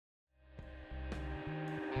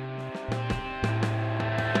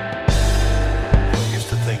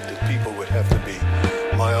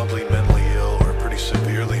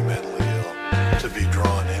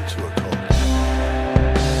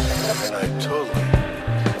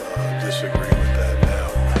totally disagree with that now.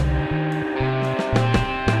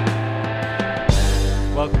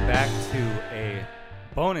 Welcome back to a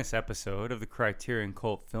bonus episode of the Criterion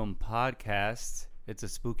CULT Film Podcast. It's a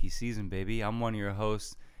spooky season, baby. I'm one of your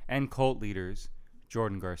hosts and cult leaders,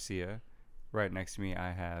 Jordan Garcia. Right next to me,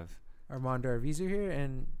 I have Armando Arvizu here.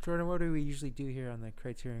 And Jordan, what do we usually do here on the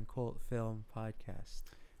Criterion CULT Film Podcast?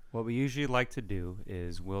 What we usually like to do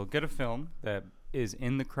is we'll get a film that is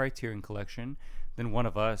in the Criterion collection. Then one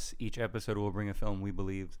of us, each episode, will bring a film we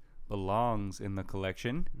believe belongs in the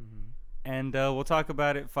collection. Mm-hmm. And we'll talk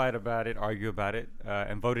about it, fight about it, argue about it,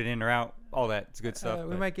 and vote it in or out. All that. It's good stuff.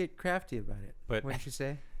 We might get crafty about it. But what did you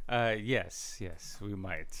say? Yes, we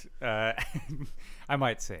might. I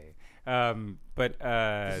might say. But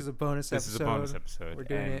this is a bonus episode. This is a bonus episode. We're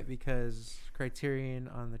doing it because Criterion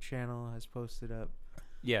on the channel has posted up.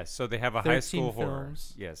 Yes, so they have a high school films. horror.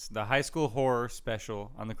 Yes, the high school horror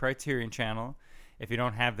special on the Criterion channel. If you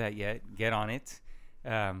don't have that yet, get on it.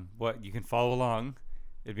 You can follow along.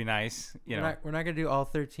 It'd be nice. We're not going to do all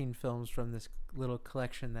 13 films from this little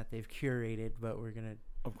collection that they've curated, but we're going to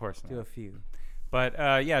of course do a few. But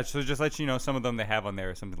so just let you know, some of them they have on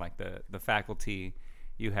there are something like the Faculty.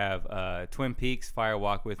 You have Twin Peaks, Fire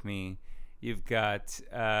Walk With Me. You've got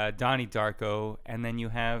Donnie Darko, and then you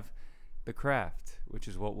have The Craft, which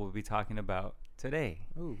is what we'll be talking about today.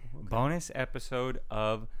 Ooh, okay. Bonus episode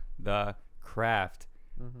of The Craft,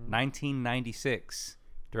 1996,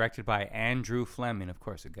 directed by Andrew Fleming. Of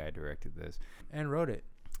course, a guy directed this. And wrote it.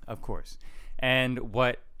 Of course. And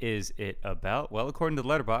what is it about? Well, according to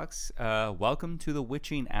Letterboxd, welcome to the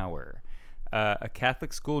witching hour. A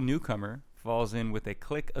Catholic school newcomer falls in with a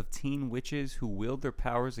clique of teen witches who wield their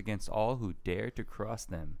powers against all who dare to cross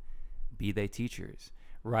them, be they teachers,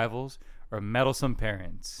 rivals, or meddlesome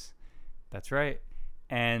parents. That's right.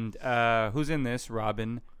 And who's in this?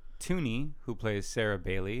 Robin Tooney, who plays Sarah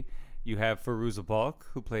Bailey. You have Fairuza Balk,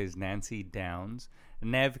 who plays Nancy Downs.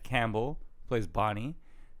 Neve Campbell plays Bonnie.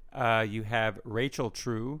 You have Rachel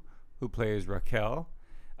True, who plays Raquel.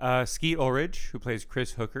 Skeet Ulrich, who plays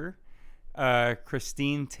Chris Hooker.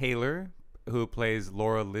 Christine Taylor, who plays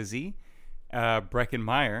Laura Lizzie. Brecken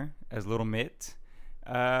Meyer as Little Mitt.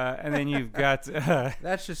 And then you've got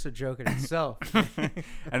that's just a joke in itself.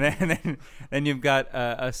 and then you've got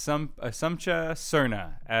Assumpta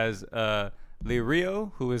Serna as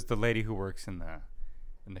Lirio, who is the lady who works in the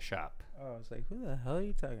shop. Oh, I was like, who the hell are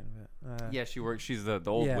you talking about? Yeah, she works. She's the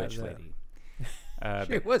old witch lady.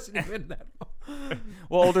 She wasn't even that old.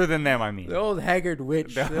 Well, older than them, I mean. The old haggard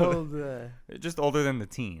witch. Just older than the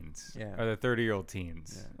teens. Yeah. Or the 30-year-old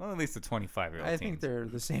teens. Yeah. Well, at least the 25-year-old teens. I think they're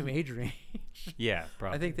the same age range. Yeah,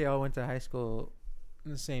 probably. I think they all went to high school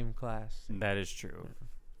in the same class. That is true. Yeah.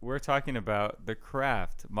 We're talking about The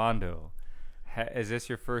Craft. Mondo, is this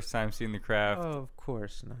your first time seeing The Craft? Oh, of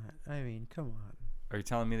course not. I mean, come on. Are you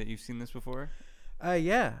telling me that you've seen this before?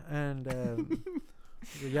 Yeah, and a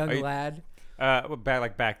young lad.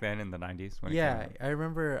 Back then in the 90s. Yeah, I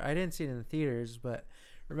remember. I didn't see it in the theaters, but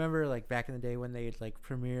remember like back in the day when they'd like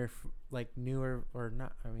premiere newer or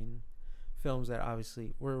not. I mean, films that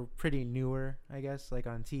obviously were pretty newer, I guess, like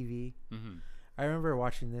on TV. Mm-hmm. I remember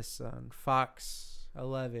watching this on Fox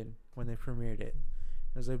 11 when they premiered it.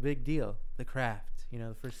 It was a big deal. The Craft,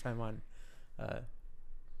 the first time on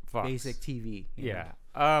Fox. Basic TV. Yeah.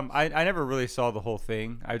 I never really saw the whole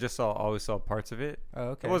thing. I just always saw parts of it. Oh,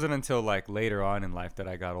 okay. It wasn't until like later on in life that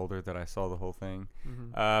I got older that I saw the whole thing.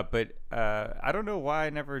 Mm-hmm. But I don't know why I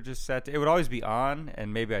never just sat. It would always be on,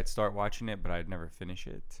 and maybe I'd start watching it, but I'd never finish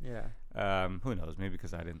it. Yeah. Who knows? Maybe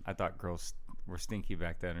because I thought girls were stinky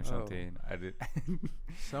back then or something. I did.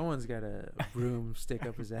 Someone's got a broomstick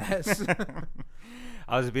up his ass.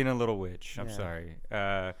 I was being a little witch. I'm sorry.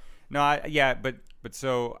 But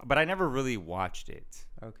I never really watched it.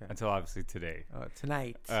 Okay. Until obviously today. Oh,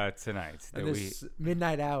 tonight. Tonight. At this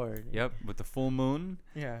midnight hour. Yep, with the full moon.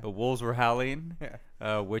 Yeah. The wolves were howling.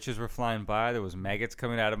 Yeah. Witches were flying by. There was maggots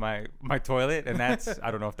coming out of my toilet, and that's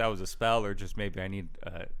I don't know if that was a spell or just maybe I need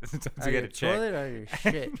to get it checked. Toilet or your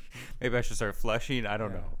shit? Maybe I should start flushing. I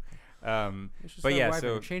don't know. But yeah,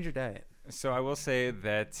 so change your diet. So I will say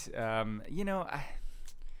that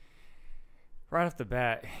right off the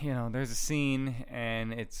bat, there's a scene,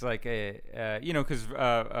 and it's like because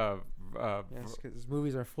because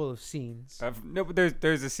movies are full of scenes. No, but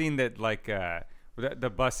there's a scene that like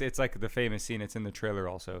the bus. It's like the famous scene. It's in the trailer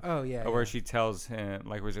also. Oh yeah. Where she tells him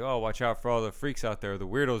like, "Where's oh, watch out for all the freaks out there, the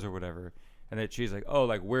weirdos or whatever." And that she's like, "Oh,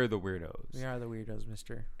 like we're the weirdos." We are the weirdos,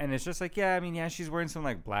 mister. And it's just like, yeah, she's wearing some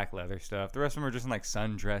like black leather stuff. The rest of them are just in like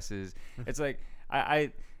sundresses. It's like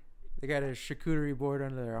They got a charcuterie board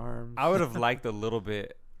under their arms. I would have liked a little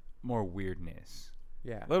bit more weirdness,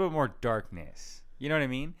 Yeah. a little bit more darkness. You know what I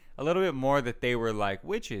mean? A little bit more that they were like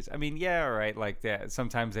witches. I mean, yeah, all right. Like that.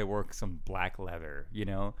 Sometimes they wore some black leather,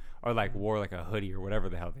 or like wore like a hoodie or whatever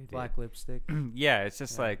the hell they did. Black lipstick. Yeah, it's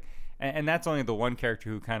just like, and that's only the one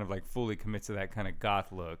character who kind of like fully commits to that kind of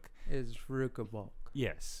goth look. Is Veruca Balk.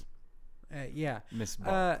 Yes. Yeah. Miss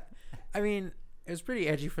Balk. I mean, it was pretty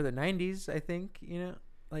edgy for the 90s, I think,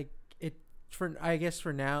 like it I guess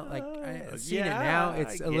for now, like seeing it now,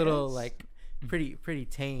 it's a little like pretty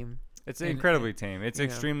tame. It's incredibly tame. It's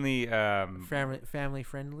extremely family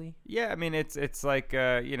friendly. Yeah, I mean it's like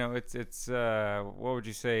it's what would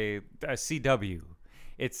you say, a CW.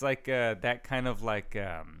 It's like that kind of like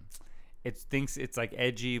it thinks it's like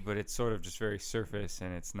edgy, but it's sort of just very surface,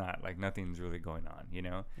 and it's not like nothing's really going on,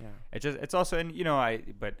 Yeah. It's also, and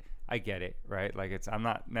but I get it, right? Like I'm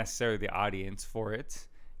not necessarily the audience for it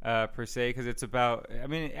per se, because it's about, I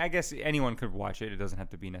mean, I guess anyone could watch it. It doesn't have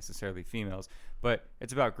to be necessarily females, but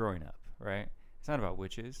it's about growing up, right? It's not about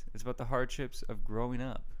witches. It's about the hardships of growing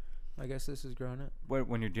up. I guess this is growing up.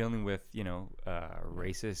 When you're dealing with,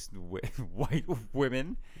 racist white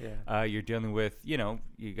women, you're dealing with,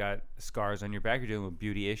 you got scars on your back. You're dealing with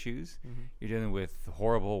beauty issues. Mm-hmm. You're dealing with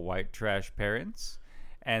horrible white trash parents.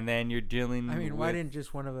 And then you're dealing I mean, why didn't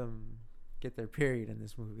just one of them get their period in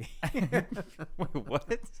this movie? Wait,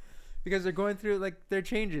 what? Because they're going through, like, their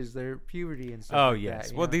changes, their puberty and stuff. Oh, like yes.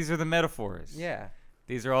 That, Well, these are the metaphors. Yeah.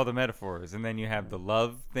 These are all the metaphors. And then you have the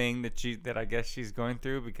love thing that I guess she's going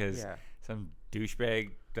through because some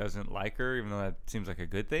douchebag doesn't like her, even though that seems like a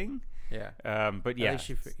good thing. Yeah. But yeah.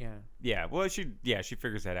 Yeah. Well, she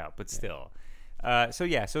figures that out, but still. So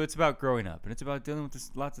it's about growing up, and it's about dealing with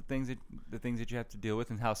lots of things that you have to deal with,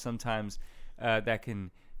 and how sometimes that can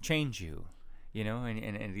change you,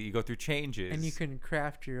 and you go through changes. And you can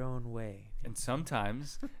craft your own way. And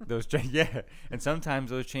sometimes those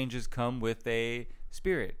changes come with a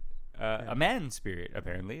spirit, a man spirit.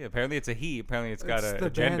 Apparently it's a he. Apparently it's got a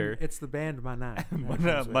gender. It's the band Mana.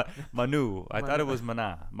 Manu. I thought it was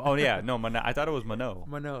Mana. Oh yeah, no Mana. I thought it was Mano.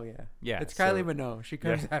 Mano, yeah. Yeah. It's Kylie Minogue. She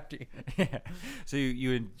comes after you. Yeah. So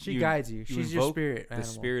she guides you. She's your spirit animal.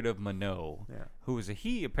 The spirit of Mano, who is a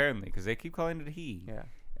he apparently, because they keep calling it a he.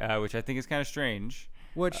 Yeah. Which I think is kind of strange.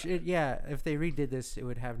 Which, if they redid this, it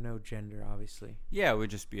would have no gender, obviously. Yeah, it would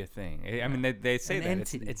just be a thing. I mean, they say An that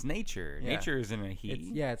entity. it's nature. Yeah. Nature isn't a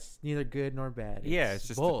he. It's neither good nor bad. It's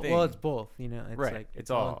just both. a thing. Well, it's both. It's right. like it's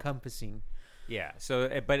all encompassing. Yeah. So,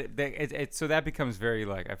 so that becomes very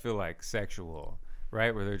like, I feel like sexual,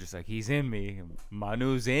 right? Where they're just like, he's in me,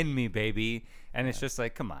 Manu's in me, baby, and it's just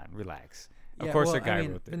like, come on, relax. Of course, a guy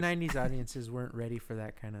wrote this. The '90s audiences weren't ready for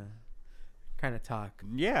that kind of talk.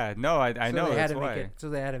 Yeah, no, I know. That's why.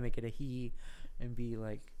 So they had to make it a he, and be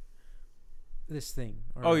like this thing.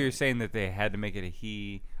 You're saying that they had to make it a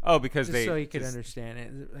he? Oh, because just so he could understand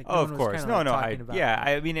it. Like, of course. No.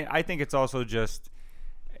 I mean, I think it's also just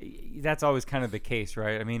that's always kind of the case,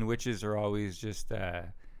 right? I mean, witches are always just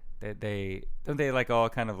they like all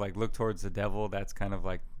kind of like look towards the devil. That's kind of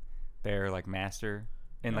like their like master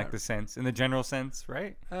in like in the general sense,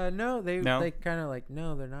 right? No, they kind of like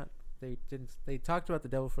no, they're not. They didn't. They talked about the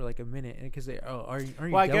devil for like a minute, because are you?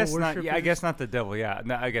 Well, I guess not. Yeah, I guess not the devil. Yeah,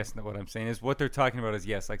 no, I guess what I'm saying is what they're talking about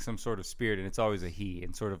is like some sort of spirit, and it's always a he,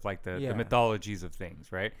 and sort of like the mythologies of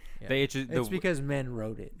things, right? Yeah. It's because men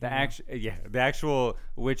wrote it. The actual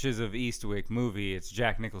Witches of Eastwick movie. It's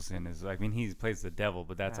Jack Nicholson he plays the devil,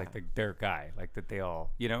 but that's like their guy, like that they all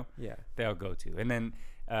they all go to, and then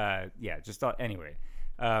anyway.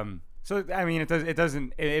 So I mean,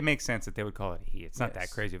 it makes sense that they would call it a he. It's not that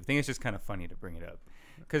crazy. I think it's just kind of funny to bring it up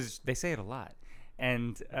because they say it a lot.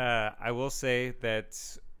 And I will say that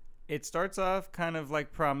it starts off kind of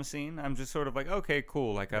like promising. I'm just sort of like, okay,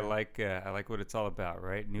 cool. Like I like what it's all about,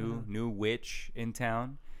 right? New witch in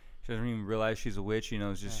town. She doesn't even realize she's a witch.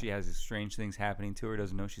 It's just she has these strange things happening to her.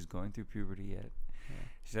 Doesn't know she's going through puberty yet. Yeah.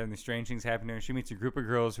 She's having these strange things happen to her. She meets a group of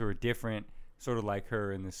girls who are different, sort of like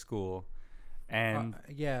her in this school. And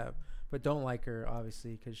but don't like her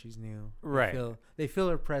obviously because she's new. Right. They feel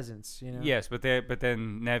her presence. Yes, but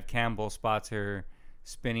then Nev Campbell spots her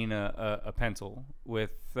spinning a pencil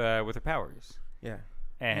with her powers. Yeah.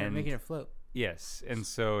 And making it float. Yes, and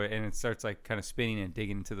it starts like kind of spinning and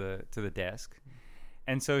digging to the desk,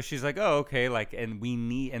 and so she's like, oh okay, like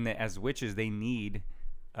as witches they need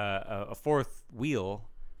a fourth wheel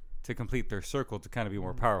to complete their circle to kind of be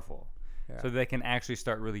more powerful. Yeah. So they can actually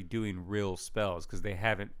start really doing real spells because they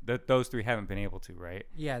haven't. Those three haven't been able to, right?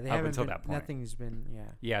 Yeah, they haven't until that point. Nothing's been. Yeah.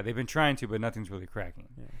 Yeah, they've been trying to, but nothing's really cracking.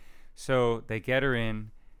 Yeah. So they get her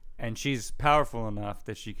in, and she's powerful enough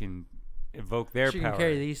that she can evoke their she power. can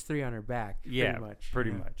carry these 3 on her back. Yeah,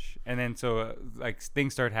 pretty much. And then so like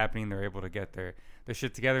things start happening. They're able to get their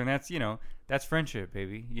shit together, and that's that's friendship,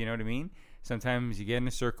 baby. You know what I mean? Sometimes you get in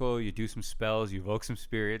a circle, you do some spells, you evoke some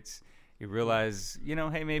spirits. You realize,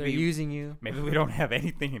 hey, maybe they're using you. Maybe we don't have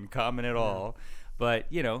anything in common at all. But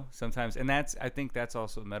sometimes, and I think that's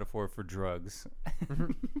also a metaphor for drugs.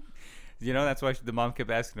 That's why the mom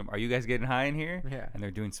kept asking them, "Are you guys getting high in here?" Yeah. And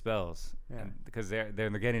they're doing spells, because they're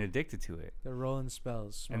getting addicted to it. They're rolling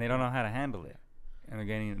spells, and they don't know how to handle it, and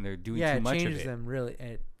they're doing too it much of it. changes them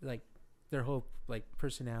really, like their whole like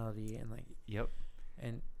personality and like. Yep.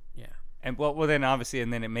 And and well then obviously,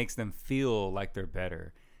 and then it makes them feel like they're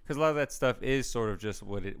better. Because a lot of that stuff is sort of just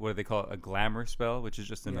what do they call it? A glamour spell, which is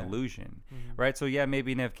just an illusion, right? So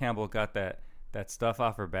maybe Neve Campbell got that stuff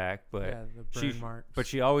off her back, but the burn marks. But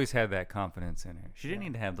she always had that confidence in her. She didn't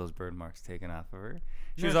need to have those burn marks taken off of her.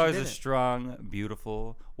 She was always a strong,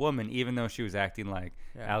 beautiful woman, even though she was acting like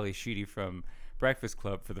Ali Sheedy from Breakfast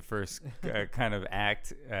Club for the first kind of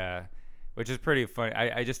act. Which is pretty funny.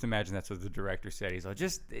 I just imagine that's what the director said. He's like,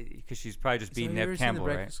 just because she's probably just being Neve Campbell,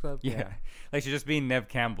 right? Club? Yeah, like she's just being Neve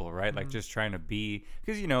Campbell, right? Like just trying to be,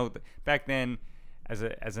 because back then, as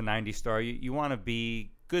a '90s star, you want to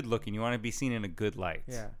be good looking. You want to be seen in a good light.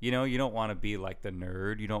 Yeah. You don't want to be like the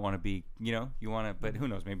nerd. You don't want to be, you want to. But who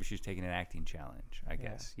knows? Maybe she's taking an acting challenge. I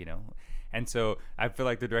guess. And so I feel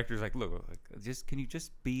like the director's like, look, can you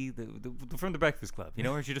just be the from the Breakfast Club,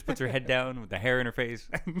 where she just puts her head down with the hair in her face,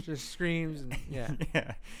 just screams, and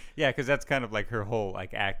because that's kind of like her whole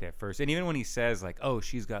like act at first. And even when he says like, oh,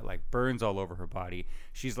 she's got like burns all over her body,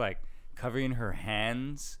 she's like covering her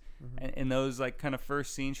hands. And in those like kind of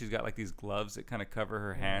first scenes, she's got like these gloves that kind of cover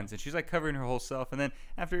her hands, and she's like covering her whole self. And then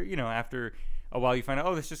after a while, you find out,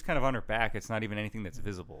 oh, it's just kind of on her back. It's not even anything that's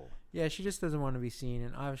visible. Yeah, she just doesn't want to be seen,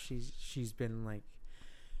 and obviously she's been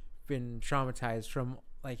traumatized from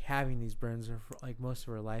like having these burns for like most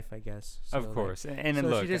of her life, I guess. So, of course, and so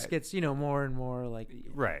look, she just gets more and more like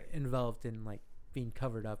right involved in like being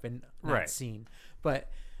covered up and not seen. But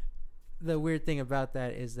the weird thing about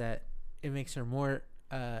that is that it makes her more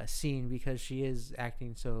seen because she is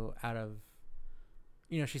acting so out of.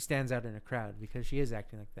 She stands out in a crowd because she is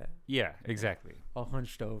acting like that. Yeah, exactly. All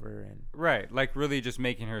hunched over and right, like really just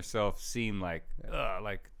making herself seem like,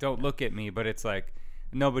 don't look at me. But it's like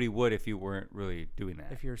nobody would if you weren't really doing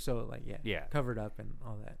that. If you're so like covered up and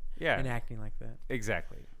all that. Yeah, and acting like that.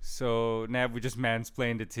 Exactly. So Nav, we just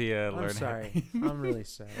mansplained it to you. I'm sorry. I'm really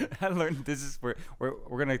sorry. I learned this is where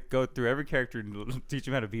we're gonna go through every character and teach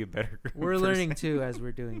them how to be a better. We're person. Learning too as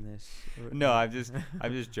we're doing this. No, I'm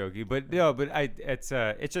just joking. But no, but it's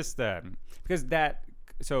just because that.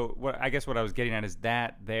 So what I was getting at is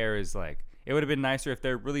that there is like. It would have been nicer if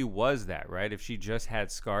there really was that, right? If she just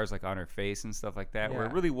had scars like on her face and stuff like that, where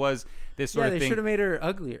it really was this sort of thing. Yeah, they should have made her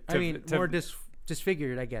uglier. More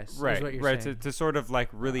disfigured, I guess. Right, is what you're right. saying. To sort of like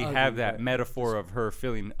really have that metaphor of her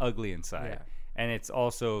feeling ugly inside. Yeah. And it's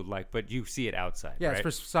also like, but you see it outside. Yeah, right? It's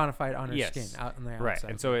personified on her skin, out on the outside. Right,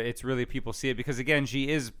 and so it's really people see it because again, she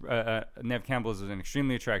is Neve Campbell is an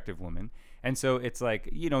extremely attractive woman. And so it's like,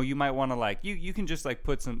 you might want to like, you can just like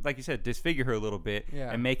put some, like you said, disfigure her a little bit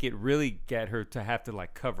and make it really get her to have to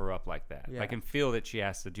like cover up like that. I can feel that she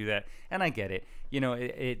has to do that. And I get it.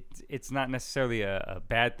 It's not necessarily a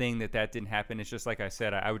bad thing that didn't happen. It's just like I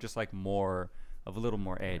said, I would just like more of a little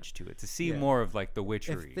more edge to it to see more of like the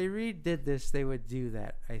witchery. If they redid this, they would do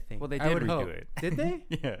that, I think. Well, they did redo it. Did they?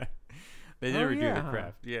 Yeah. They did redo the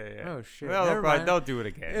craft. Yeah. Oh, shit. Well, they'll do it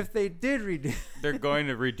again. If they did redo... They're going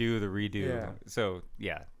to redo the redo. Yeah. So,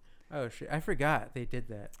 yeah. Oh, shit. I forgot they did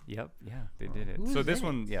that. Yep. Yeah, they did it. So this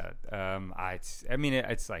one,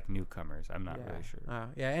 it's like newcomers. I'm not really sure.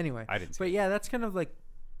 Yeah, anyway. I didn't see But, that's kind of like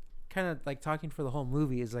talking for the whole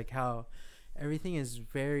movie is like how everything is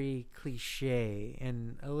very cliche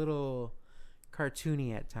and a little...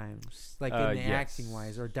 cartoony at times, like in the acting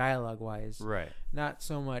wise or dialogue wise, right? Not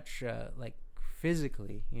so much like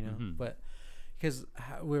physically, but because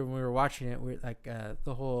when we were watching it, we're like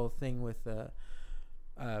the whole thing with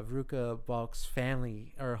Veruca Balk's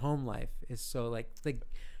family or home life is so like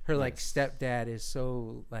her like stepdad is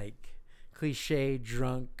so like cliche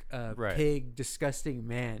drunk pig disgusting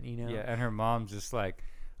man, and her mom's just like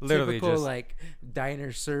literally typical just like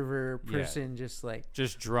diner server person, just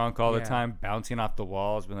drunk all the time, bouncing off the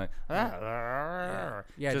walls, being like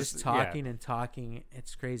just talking and talking.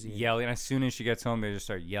 It's crazy. Yelling. As soon as she gets home, they just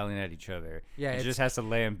start yelling at each other. Yeah, she just has to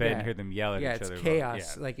lay in bed and hear them yell at each other. It's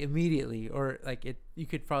chaos, like immediately, or like it. You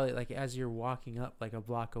could probably like as you're walking up like a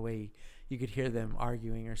block away, you could hear them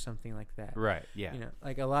arguing or something like that. Right. Yeah.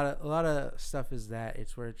 Like a lot of stuff is that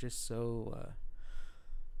it's where it's just so.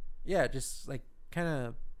 yeah, just like kind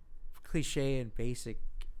of cliche and basic,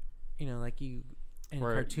 like you and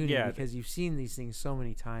Or, cartoony yeah. because you've seen these things so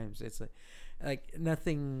many times. It's like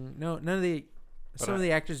nothing. No, none of the But some of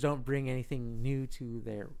the actors don't bring anything new to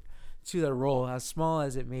their role, as small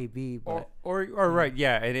as it may be. But or right,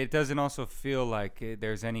 yeah, and it doesn't also feel like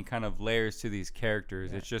there's any kind of layers to these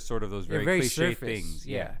characters. Yeah. It's just sort of those They're very cliche surface, things.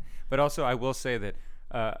 Yeah. yeah. But also, I will say that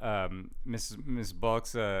Miss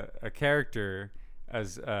Bulk's a character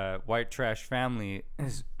as White Trash Family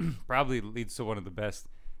is probably leads to one of the best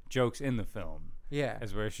jokes in the film. yeah,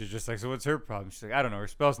 As where she's just like, so what's her problem? She's like, I don't know, her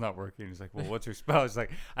spell's not working. He's like, well, what's her spell? She's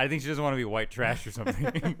like, I think she doesn't want to be white trash or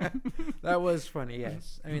something. that was funny.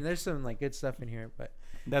 Yes, I mean, there's some like good stuff in here, but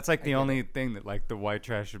That's like the only thing that like the white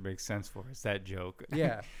trash should make sense for is that joke.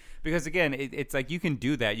 yeah, Because again, it's like you can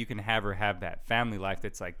do that. You can have her have that family life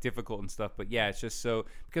that's like difficult and stuff. But yeah, it's just so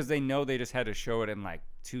because they know they just had to show it in like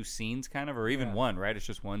 2 scenes, kind of, or even Yeah. one, right? It's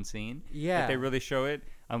just one scene. Yeah. That they really show it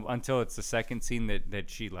until it's the second scene that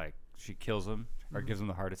she kills him or gives him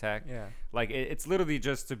the heart attack. yeah. Like it's literally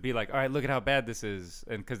just to be like, all right, look at how bad this is,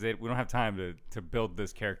 and because we don't have time to build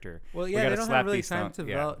this character. Well, We yeah, gotta they don't slap have really these time to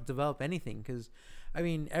yeah. develop anything because, I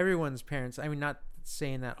mean, everyone's parents. I mean, not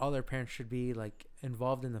saying that all their parents should be like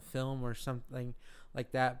involved in the film or something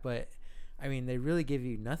like that, but I mean, they really give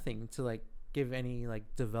you nothing to like give any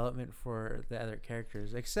like development for the other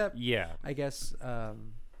characters except, Yeah. I guess,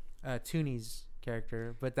 Tooney's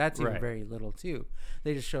character, but that's even Right. very little too.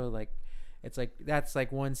 They just show like it's like that's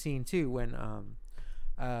like one scene too when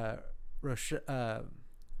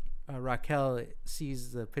Raquel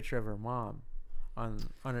sees the picture of her mom on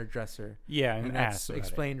her dresser. Yeah, And and that's asks about it.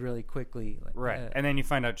 explained really quickly. Like, Right, and then you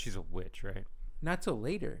find out she's a witch, right? not till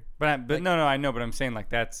later. But Like- no, I know, but I'm saying like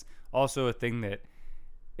that's also a thing that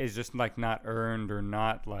is just like not earned or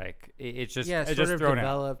not like it's just Yeah, it's sort just of thrown out.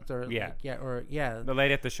 developed or Yeah. yeah. The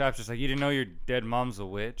lady at the shop's just like, you didn't know your dead mom's a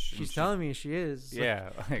witch. And She's she- telling me she is. Like, yeah,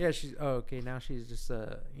 like, yeah, she's okay. Now she's just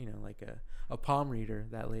like a palm reader.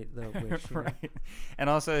 That late the witch, you know? right. And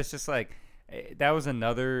also, it's just like that was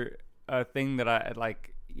another thing that I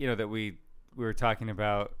like, that we were talking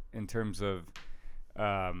about in terms of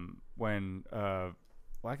when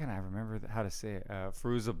why can't I remember how to say it?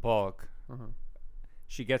 Firuza Balk. Uh-huh.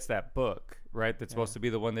 She gets that book, right? That's supposed to be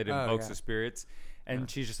the one that invokes the spirits, and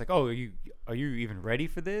she's just like, "Oh, are you even ready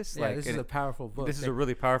for this? Yeah, like, this is a powerful book. This is a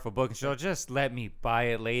really powerful book." And she's like, "Just let me buy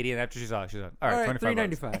it, lady." And after she's like, "All right, $25."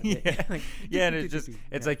 $3.95. Yeah, Like, yeah, and it's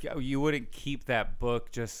yeah. like you wouldn't keep that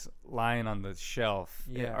book just lying on the shelf,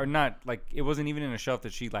 Yeah. or not like it wasn't even in a shelf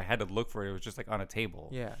that she like had to look for it. It was just like on a table,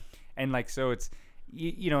 Yeah. and like so it's.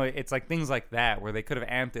 It's like things like that where they could have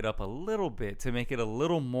amped it up a little bit to make it a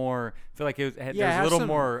little more. I feel like there's a little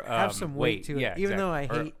more have some weight to it. Yeah, Even though I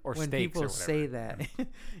exactly. hate or when steaks people or say whatever. that,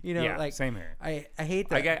 Yeah, like same here. I hate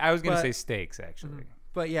that. I was gonna but- say steaks actually.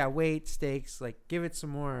 But yeah, weight, stakes, like give it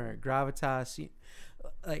some more gravitas.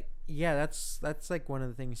 Like yeah, that's like one of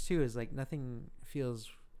the things too is like nothing feels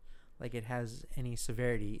like it has any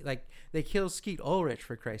severity. Like they kill Skeet Ulrich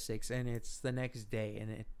for Christ's sakes, and it's the next day, and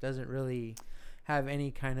it doesn't really have any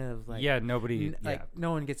kind of like Nobody no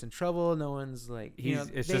one gets in trouble. No one's like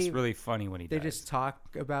it's just really funny when he they dies. just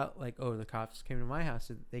talk about like, oh, the cops came to my house.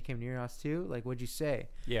 They came to your house too. Like, what'd you say?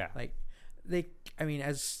 Yeah, Like I mean,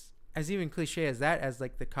 as even cliche as that, as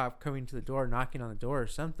like the cop coming to the door, knocking on the door or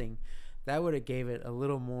something, that would have gave it a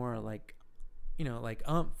little more like, like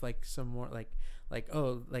like some more like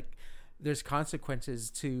oh, like there's consequences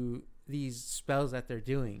to these spells that they're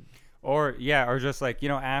doing. or just like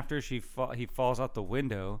after he falls out the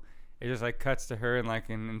window, it just like cuts to her in like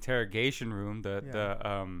an interrogation room.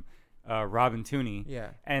 Robin Tooney,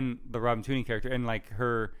 and the Robin Tooney character, and like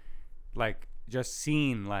her, like just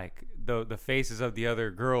seeing like the faces of the other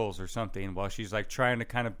girls or something while she's like trying to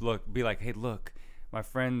kind of be like, hey, look, my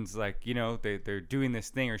friends, like they're doing this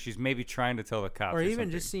thing, or she's maybe trying to tell the cops, or even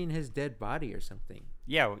something. just seeing his dead body or something.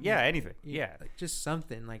 Anything, like just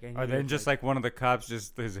something like. Or then just like one of the cops,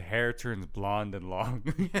 just his hair turns blonde and long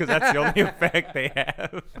because that's the only effect they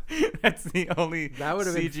have. That's the only that would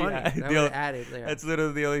have been funny. That would have added there. That's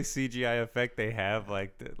literally the only CGI effect they have,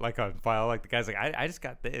 like on file. Like the guy's like, I just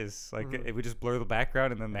got this. Like it would just blur the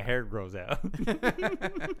background and then the hair grows out.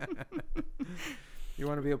 You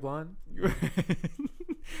want to be a blonde?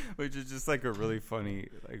 Which is just like a really funny,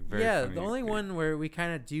 like very funny the only one where we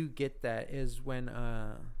kind of do get that is when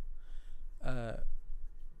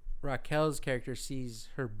Raquel's character sees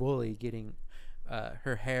her bully getting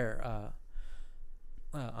her hair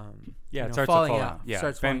it starts falling to fall out. Yeah,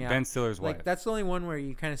 Starts falling out. Ben Stiller's Like wife. that's the only one where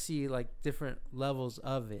you kind of see like different levels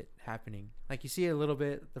of it happening. Like you see it a little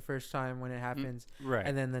bit the first time when it happens, right?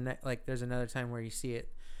 And then like there's another time where you see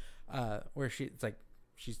it where it's like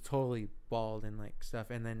she's totally bald and like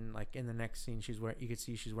stuff, and then like in the next scene you could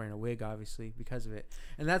see she's wearing a wig, obviously, because of it.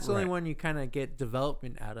 And that's the only one you kind of get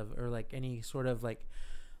development out of, or like any sort of like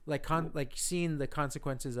seeing the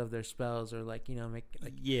consequences of their spells, or like, you know, make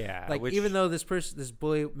like, even though this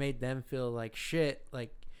bully made them feel like shit,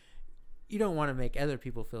 like you don't want to make other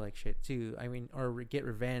people feel like shit too. I mean, or get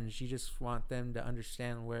revenge. You just want them to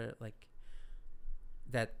understand where, like,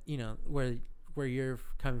 that, you know, where you're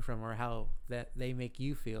coming from, or how that they make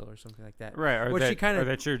you feel, or something like that. Right. Or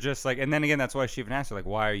that you're just like, and then again, that's why she even asked her, like,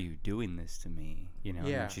 why are you doing this to me? You know,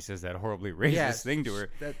 and she says that horribly racist thing to her.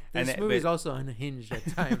 This movie is also unhinged at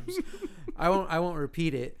times. I won't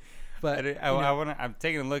repeat it. But I'm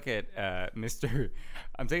taking a look at Mr.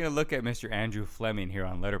 Andrew Fleming here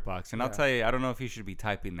on Letterboxd, and I'll tell you, I don't know if he should be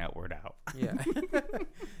typing that word out. Yeah,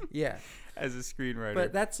 yeah. As a screenwriter,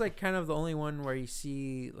 but that's like kind of the only one where you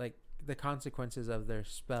see like the consequences of their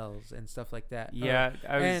spells and stuff like that. Yeah,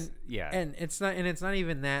 and it's not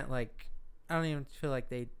even that, like, I don't even feel like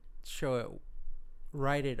they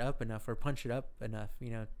write it up enough or punch it up enough.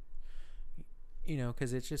 You know,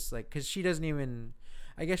 because it's just like, because she doesn't even.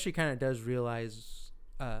 I guess she kind of does realize.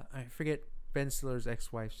 I forget Ben Stiller's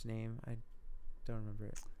ex-wife's name. I don't remember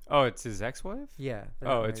it. Oh, it's his ex-wife? Yeah.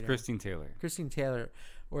 Oh, it's Christine Taylor. Christine Taylor,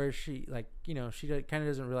 where she, like, you know, she kind of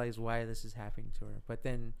doesn't realize why this is happening to her. But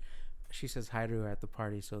then she says hi to her at the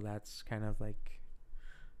party, so that's kind of like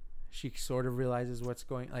she sort of realizes what's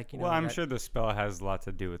going. Like, you know. Well, I'm sure the spell has a lot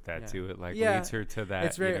to do with that too. It like leads her to that.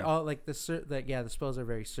 It's very all like the spells are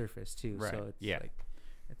very surface too. Right. So it's like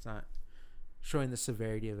it's not showing the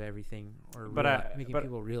severity of everything, or making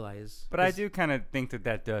people realize. But I do kind of think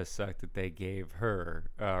that does suck that they gave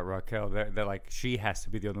her Raquel that like she has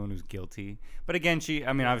to be the only one who's guilty. But again,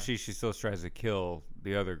 obviously she still tries to kill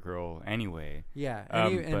the other girl anyway. Yeah,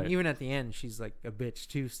 and even at the end, she's like a bitch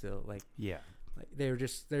too. Still, like, yeah, like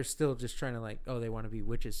they're still just trying to, like, they want to be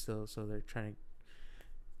witches still, so they're trying to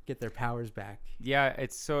get their powers back. Yeah,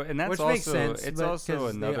 it's so, and that's which also makes sense, it's also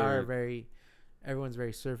another. They are everyone's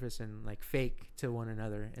very surface and like fake to one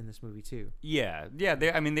another in this movie too. Yeah.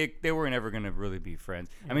 They weren't ever gonna really be friends.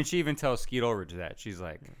 Yeah. I mean, she even tells Skeet Ulrich that she's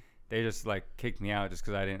like, they just like kicked me out just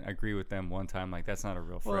because I didn't agree with them one time. Like, that's not a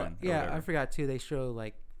real friend. Yeah, I forgot too. They show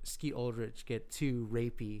like Skeet Ulrich get too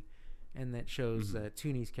rapey, and that shows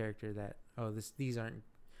Tooney's character that these aren't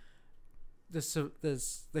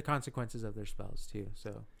the consequences of their spells too.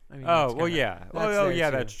 So. I mean,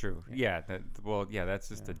 that's true. Yeah, that's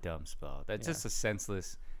just a dumb spell. That's just a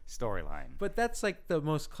senseless storyline. But that's like the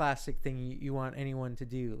most classic thing you want anyone to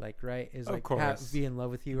do, like, right? Is like be in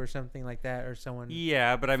love with you or something like that, or someone.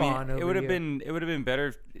 Yeah, but I mean, it would have been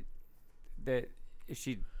better that if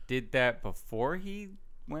she did that before he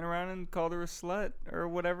went around and called her a slut or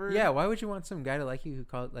whatever. Yeah, why would you want some guy to like you who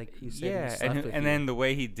called, like, you said? Yeah, and then the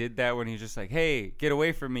way he did that when he's just like, "Hey, get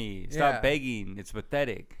away from me! Stop begging! It's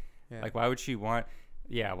pathetic." Yeah. Like, why would she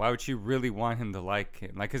really want him to like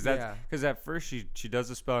him? Like, because at first she does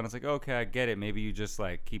a spell and it's like, okay, I get it. Maybe you just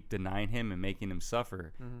like keep denying him and making him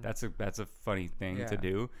suffer. Mm-hmm. That's a funny thing to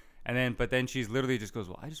do. And then she's literally just goes,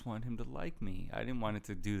 well, I just want him to like me. I didn't want it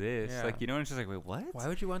to do this. Yeah. Like, you know, and she's like, wait, what? Why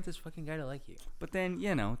would you want this fucking guy to like you? But then,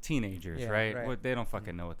 you know, teenagers, right? What, they don't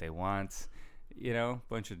fucking know what they want. You know,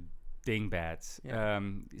 bunch of dingbats. Yeah.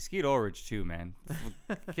 Skeet Ulrich too, man.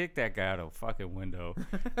 Kick that guy out of a fucking window.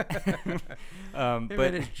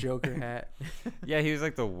 But his Joker hat. Yeah, he was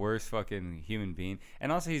like the worst fucking human being.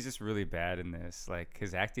 And also, he's just really bad in this. Like,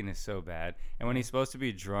 his acting is so bad. And when he's supposed to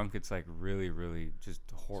be drunk, it's like really, really just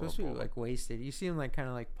horrible. Supposed to be like wasted. You see him like kind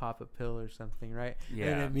of like pop a pill or something, right? Yeah.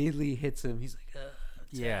 And it immediately hits him. He's like,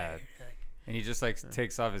 yeah. And he just like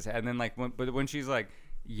takes off his hat. And then like when she's like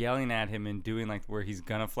yelling at him and doing like where he's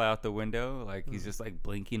gonna fly out the window, like he's just like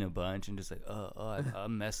blinking a bunch and just like,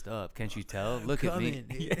 I'm messed up, can't you tell? Look at me.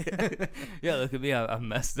 Yeah, look at me, I'm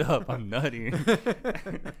messed up, I'm nutty.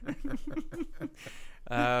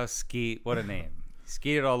 Skeet, what a name.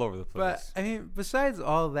 Skeeted all over the place. But I mean, besides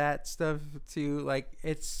all that stuff too, like,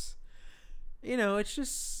 it's, you know, it's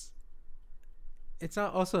just, it's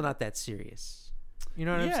not that serious. You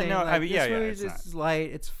know what I'm saying? No, like, this movie is just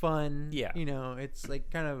light. It's fun. Yeah. You know, it's like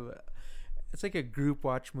it's like a group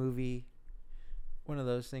watch movie. One of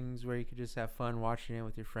those things where you could just have fun watching it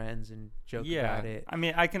with your friends and joke about it. I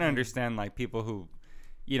mean, I can understand like people who,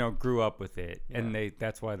 you know, grew up with it and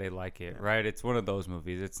that's why they like it, right? It's one of those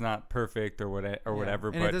movies. It's not perfect or whatever,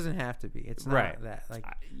 and but it doesn't have to be. It's not that. Like,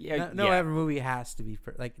 every movie has to be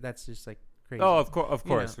like, that's just like crazy. Oh, of course.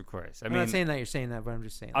 I mean, I'm not saying that you're saying that, but I'm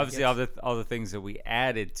just saying. Obviously, all the things that we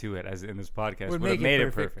added to it as in this podcast would have made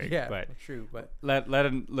it perfect. Yeah, but true. But let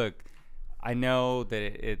him look. I know that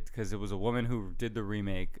it because it was a woman who did the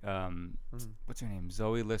remake. What's her name?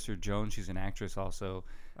 Zoe Lister-Jones. She's an actress also.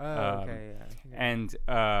 Oh, okay, yeah. And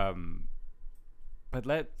but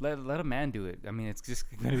let a man do it. I mean, it's just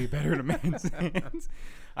going to be better in a man's hands.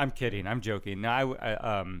 I'm kidding. I'm joking. No,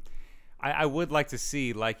 I would like to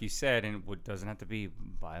see, like you said, and it doesn't have to be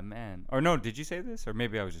by a man. Or no, did you say this? Or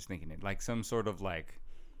maybe I was just thinking it. Like some sort of like,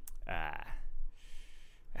 I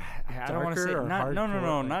don't want to say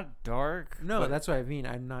not dark. No, that's what I mean.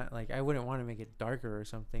 I'm not like, I wouldn't want to make it darker or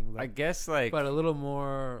something. But, I guess like, but a little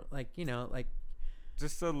more like, like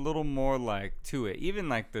just a little more like to it, even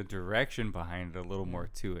like the direction behind it, a little more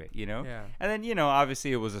to it, Yeah. And then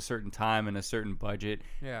obviously it was a certain time and a certain budget.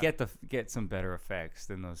 Yeah. Get some better effects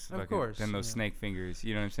than those snake fingers.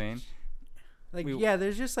 You know what I'm saying? Like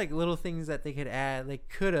there's just like little things that they could add. They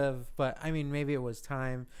could have, but I mean maybe it was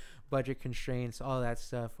time, budget constraints, all that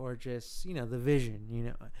stuff, or just the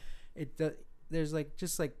vision. There's like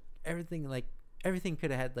just like everything could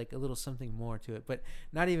have had like a little something more to it, but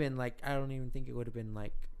not even like, I don't even think it would have been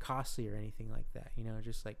like costly or anything like that.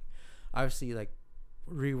 Just like obviously like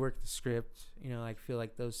rework the script. Like feel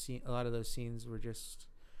like a lot of those scenes were just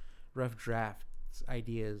rough drafts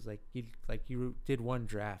ideas. Like you did one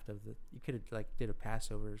draft you could have like did a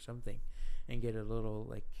Passover or something and get a little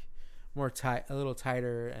like more a little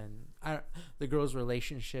tighter, and the girls'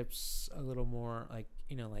 relationships a little more like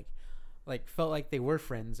like felt like they were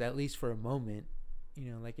friends, at least for a moment.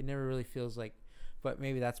 Like it never really feels like, but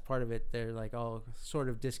maybe that's part of it. They're like all sort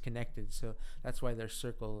of disconnected, so that's why their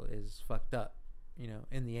circle is fucked up.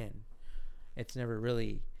 In the end, it's never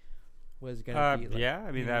really was gonna be. Like, yeah,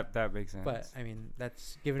 I mean that makes sense. But I mean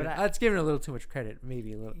that's giving it a little too much credit,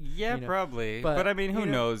 maybe a little. Yeah, probably. But I mean, who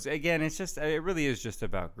knows? Again, it really is just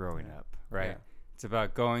about growing up, right? Yeah. It's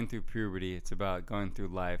about going through puberty. It's about going through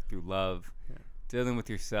life, through love, dealing with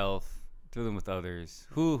yourself, dealing with others.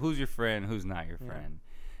 Who's your friend? Who's not your friend?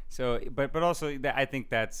 So, but also, I think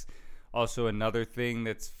that's also another thing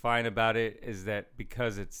that's fine about it, is that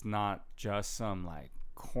because it's not just some like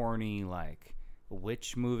corny like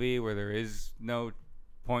witch movie where there is no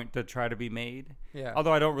point to try to be made. Yeah.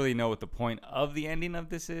 Although I don't really know what the point of the ending of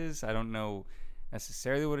this is. I don't know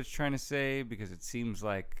necessarily what it's trying to say, because it seems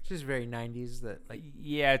like it's just very 90s. That like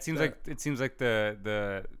it seems like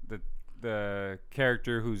the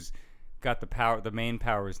character who's got the main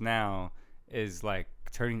powers now is like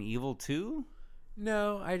turning evil too.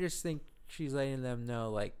 No, I just think she's letting them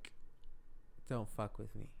know like, don't fuck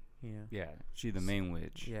with me. Yeah, she the main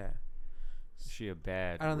witch. Yeah, she a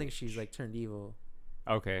bad. I don't think witch. she's like turned evil.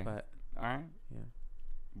 Okay, but all right. Yeah,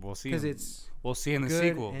 we'll see. Because we'll see in the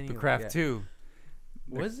sequel, anyway, The Craft 2.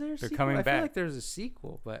 Was there? They're coming back. I feel like there was a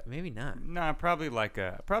sequel, but maybe not. Nah, probably like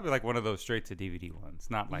one of those straight to DVD ones.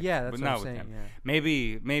 Not like that's what I'm saying. Yeah.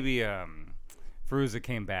 Maybe Fairuza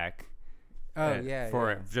came back. Oh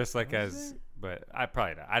for it, just like but I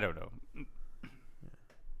probably not. I don't know.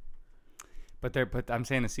 But I'm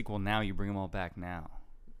saying a sequel now. You bring them all back now.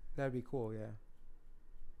 That'd be cool. Yeah.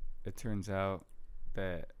 It turns out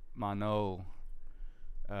that Mano,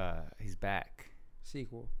 he's back.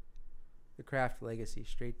 Sequel. The Craft Legacy,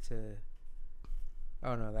 straight to.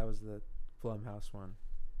 Oh no, that was the Blumhouse one.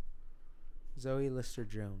 Zoe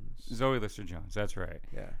Lister-Jones. That's right.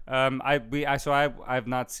 Yeah. I've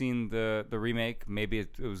not seen the remake. Maybe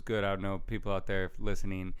it was good. I don't know. People out there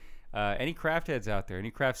listening, any craft heads out there,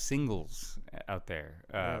 any craft singles out there,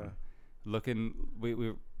 we're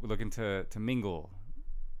looking to mingle,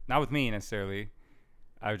 not with me necessarily.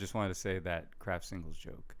 I just wanted to say that craft singles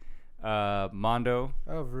joke. Mondo.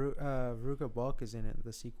 Oh, Veruca Balk is in it.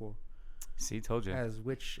 The sequel. See, told you. As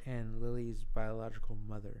Witch and Lily's biological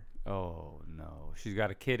mother. Oh no, she's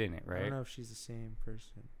got a kid in it, right? I don't know if she's the same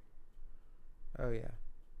person. Oh yeah.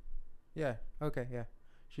 Yeah. Okay. Yeah.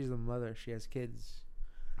 She's the mother. She has kids.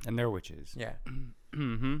 And they're witches. Yeah.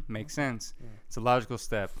 Makes sense. Yeah. It's a logical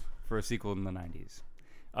step for a sequel in the 90s.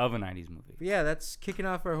 Of a 90s movie. But yeah, that's kicking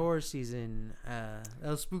off our horror season.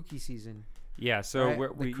 Our spooky season. Yeah, so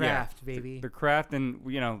right? The Craft, baby. The Craft, and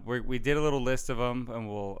we did a little list of them, and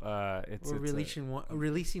we're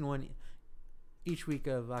releasing one each week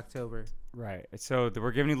of October. Right. So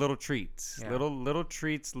we're giving you little treats, little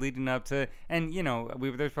treats leading up to, and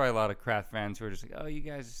there's probably a lot of Craft fans who are just like, oh, you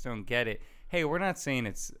guys just don't get it. Hey, we're not saying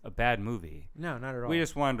it's a bad movie. No, not at all. We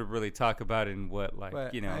just wanted to really talk about it and what,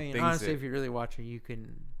 I mean, things. Honestly, if you're really watching, you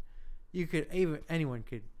could anyone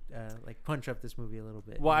could like punch up this movie a little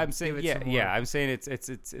bit. Well, and I'm saying give it some more- I'm saying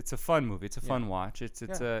it's a fun movie. It's a fun Yeah. watch. It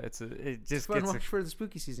It's just fun gets watch for the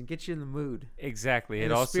spooky season. Get you in the mood. exactly. In It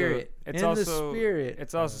the also spirit. it's In the also spirit.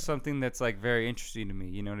 it's also something that's like very interesting to me.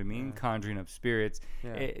 You know what I mean? Yeah. Conjuring up spirits.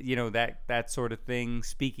 Yeah. You know that sort of thing.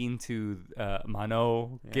 Speaking to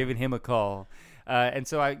Mano, Yeah. giving him a call. And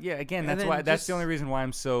so again, And that's then why that's just- the only reason why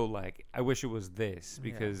I'm so like I wish it was this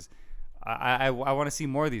Yeah. because I want to see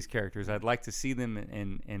more of these characters. I'd like to see them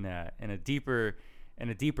in a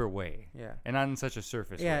deeper way, Yeah. and not in such a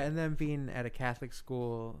surface Yeah, way. and then being at a Catholic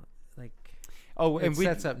school, like Oh, and it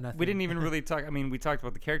sets up nothing. we didn't even really talk. I mean, we talked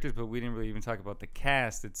about the characters, but we didn't really even talk about the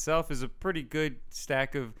cast itself. Is a pretty good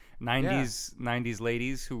stack of '90s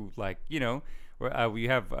ladies who we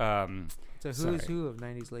have. it's a sorry. who's who of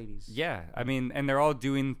 '90s ladies. Yeah, I mean, and they're all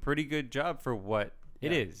doing pretty good job for what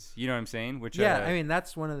it Yeah. is. You know what I'm saying? Which Yeah, I mean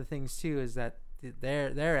that's one of the things too is that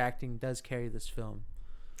their acting does carry this film.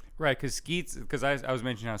 right, because I was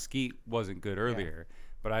mentioning how Skeet wasn't good earlier,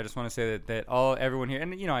 but I just want to say that everyone here,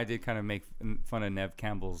 and I did kind of make fun of Nev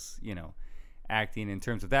Campbell's acting in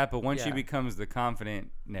terms of that, but once she Yeah. becomes the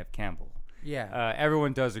confident Nev Campbell, Yeah.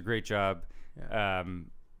 everyone does a great job. Yeah.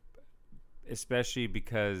 Especially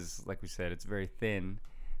because, like we said, it's very thin.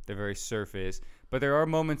 They're very surface. But there are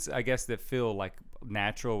moments, I guess, that feel like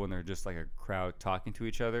natural when they're just like a crowd talking to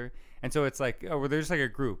each other. And so it's like, where there's like a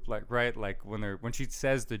group, like, right? Like when she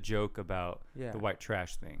says the joke about Yeah. the white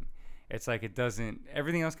trash thing. It's like it doesn't,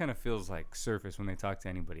 everything else kind of feels like surface when they talk to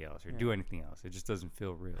anybody else or do anything else. It just doesn't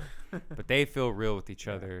feel real. But they feel real with each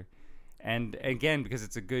other. And again, because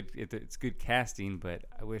it's good casting, but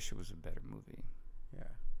I wish it was a better movie. Yeah.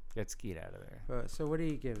 Get Skeet out of there. But so what do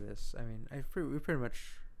you give this? I mean, we pretty much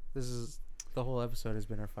this is the whole episode has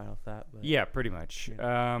been our final thought. But Yeah, pretty much.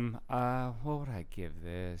 Yeah. What would I give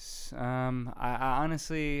this? I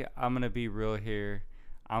honestly, I'm gonna be real here.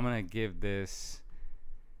 I'm gonna give this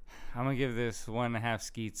 1.5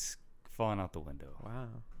 Skeets falling out the window. Wow.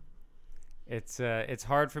 It's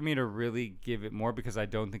hard for me to really give it more because I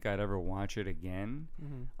don't think I'd ever watch it again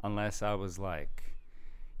unless I was like,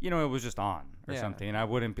 it was just on or Yeah. something. And I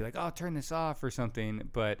wouldn't be like, oh, turn this off or something.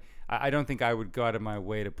 But I don't think I would go out of my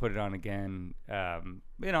way to put it on again.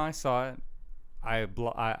 I saw it. I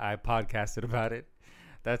podcasted about it.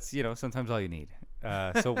 That's, sometimes all you need.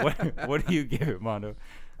 So what do you give it, Mondo?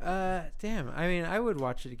 Damn. I mean, I would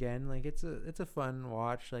watch it again. Like it's a fun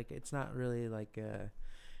watch. Like it's not really like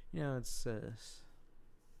it's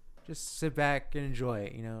just sit back and enjoy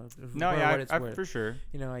it. No, for yeah, what it's worth. for sure.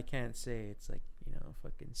 I can't say it's like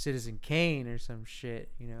fucking Citizen Kane or some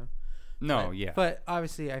shit. No, But- yeah. But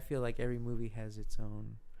obviously, I feel like every movie has its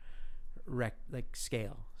own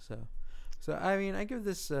scale. So I mean, I give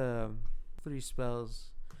this 3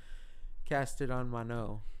 spells casted on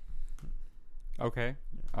Mano. Okay.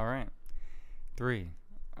 All right. 3.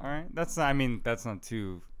 All right. That's not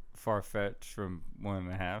too far-fetched from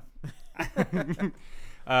 1.5.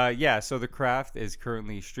 Yeah, so The Craft is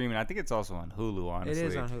currently streaming. I think it's also on Hulu, honestly. It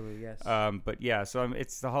is on Hulu, yes. But yeah, so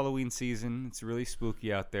it's the Halloween season. It's really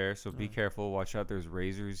spooky out there, so be careful. Watch out. There's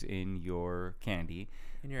razors in your candy.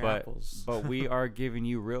 In your apples. But we are giving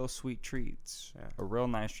you real sweet treats. Yeah. A real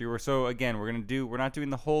nice treat. So again, we're not doing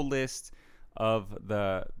the whole list of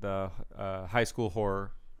the high school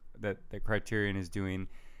horror that Criterion is doing.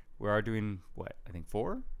 We are doing what? I think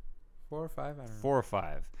 4? 4 or 5, I don't know. 4 or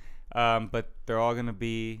 5. But they're all gonna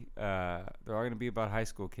be about high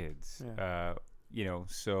school kids. Yeah.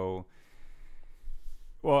 So.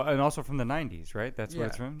 Well, and also from the 90s, right? That's what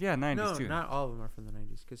it's from? Yeah, 90s no, too. not all of them are from the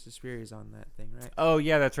 90s because Suspiria's on that thing, right? Oh,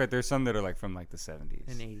 yeah, that's right. There's some that are like from like the 70s.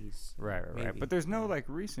 And 80s. Right. maybe. But there's no like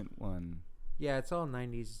recent one. Yeah, it's all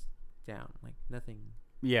 90s down. Like nothing.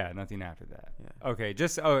 Yeah, nothing after that. Yeah. Okay,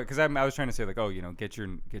 just because I was trying to say like, get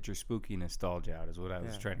your spooky nostalgia out is what I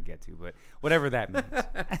was trying to get to, but whatever that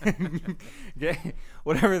means,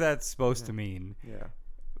 whatever that's supposed to mean. Yeah.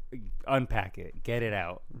 Unpack it, get it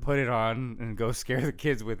out, put it on, and go scare the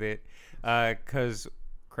kids with it. Because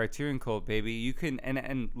Criterion Cult, baby, you can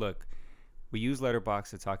and look, we use Letterboxd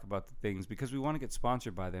to talk about the things because we want to get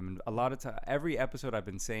sponsored by them. And a lot of time, every episode I've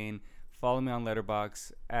been saying, follow me on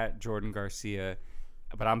Letterboxd at Jordan Garcia,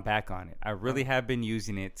 but I'm back on it. I really have been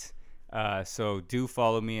using it. So do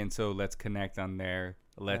follow me, and so let's connect on there.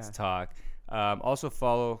 Let's talk. Also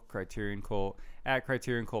follow Criterion Cult at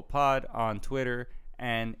Criterion Cult Pod on Twitter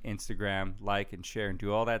and Instagram. Like and share and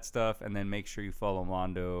do all that stuff, and then make sure you follow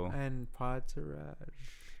Mondo and Pod Tourage.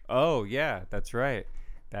 Oh yeah, that's right.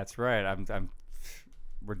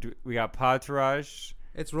 We got Pod Tourage.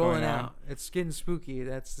 It's rolling out. It's getting spooky.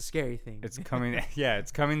 That's the scary thing. It's coming. Yeah,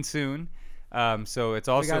 it's coming soon. So it's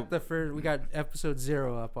We also got we got episode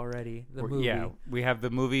 0 up already. The movie. yeah, we have the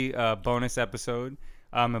movie bonus episode.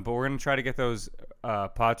 But we're gonna try to get those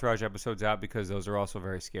Podtourage episodes out because those are also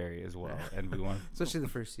very scary as well, and we want Especially the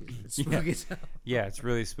first season. It's spooky as hell. yeah, it's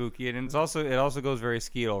really spooky, and it also goes very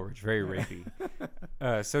skeetal, it's very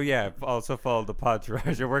rapey. So yeah, also follow the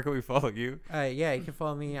Podtourage. Where can we follow you? Yeah, you can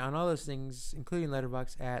follow me on all those things, including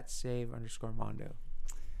Letterboxd at @save_Mondo.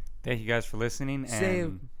 Thank you guys for listening. Save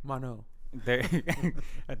And Mono. there,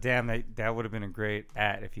 damn, that would have been a great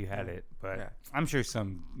if you had it, but Yeah. I'm sure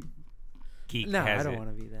some geek No, has I don't it.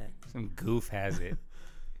 want to be that. Some goof has it.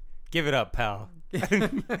 Give it up, pal.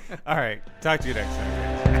 All right. Talk to you next time.